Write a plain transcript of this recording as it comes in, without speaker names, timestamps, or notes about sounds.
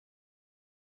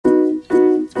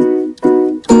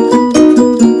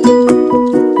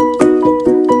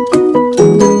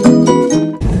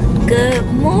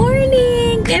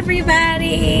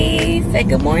Say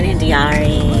good morning,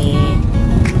 Diari.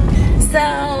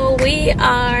 So we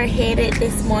are headed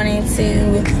this morning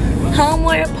to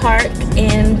Homeward Park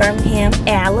in Birmingham,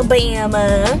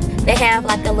 Alabama. They have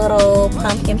like a little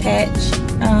pumpkin patch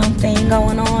thing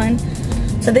going on.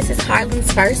 So this is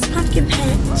Harlan's first pumpkin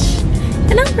patch.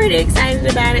 And I'm pretty excited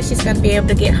about it. She's gonna be able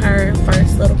to get her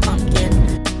first little pumpkin.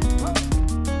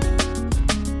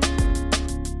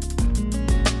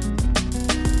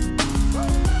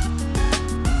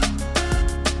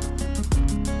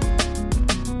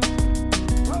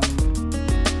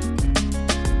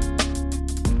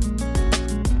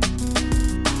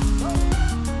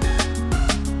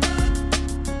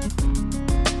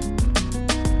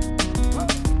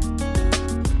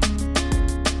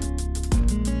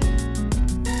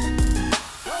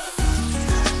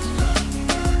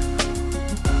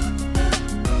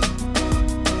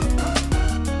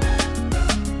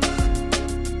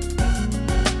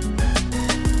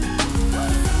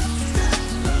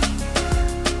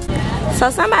 So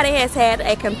somebody has had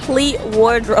a complete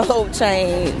wardrobe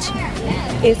change.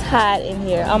 It's hot in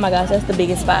here. Oh my gosh, that's the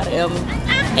biggest spot ever.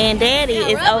 And Daddy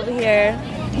is over here.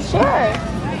 Sure,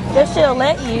 just she'll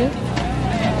let you.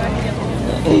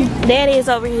 Daddy is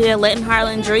over here letting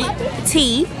Harlan drink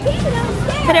tea.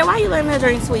 Hey, why are you letting her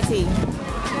drink sweet tea?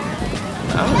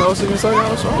 I don't know, she can say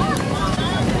y'all something.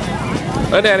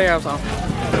 Let Daddy have some.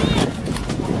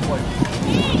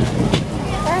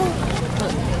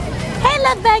 Hey,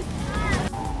 look back.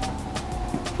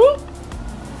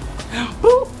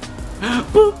 Boop,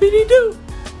 boopity doo,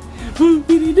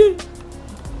 boopity doo.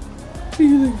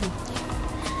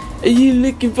 Are you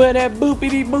looking for that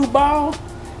boopity boo ball?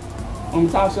 Want me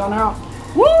to toss you on the house?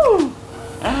 Woo!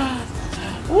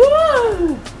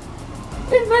 Woo!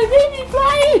 It's my baby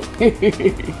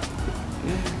flying.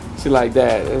 She like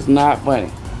that. It's not funny.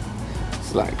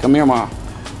 She's like, come here, Mom.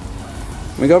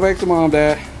 Let me go back to Mom,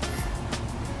 Dad.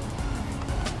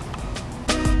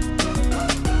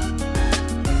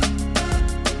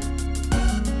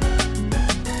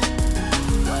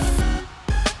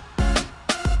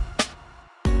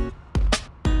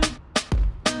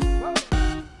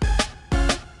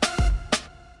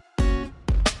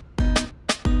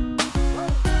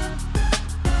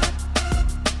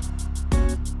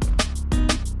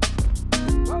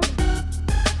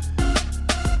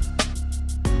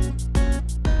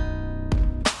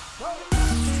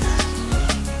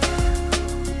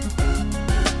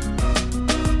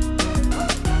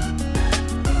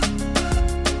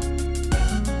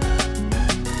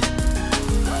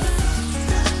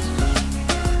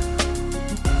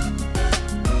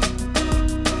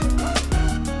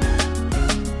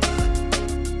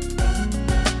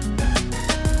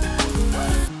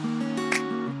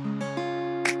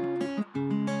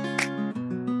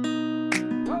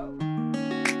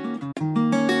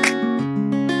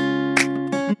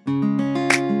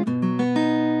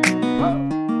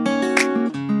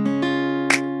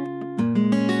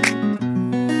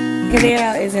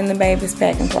 Cadero is in the baby's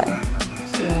pack and play.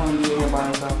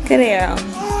 Cadero.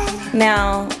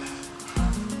 Now,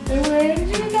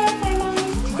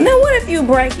 what if you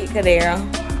break it, Cadero?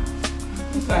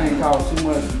 This thing costs too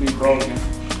much to be broken.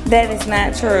 That is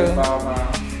not true.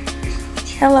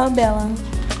 Hello, Bella.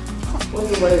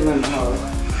 What's the weight limit, Holly?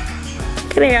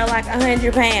 Cadero, like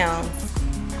 100 pounds.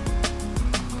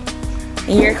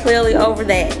 And you're clearly over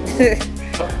that.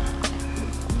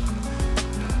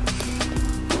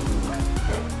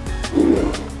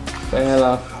 Say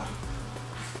hello.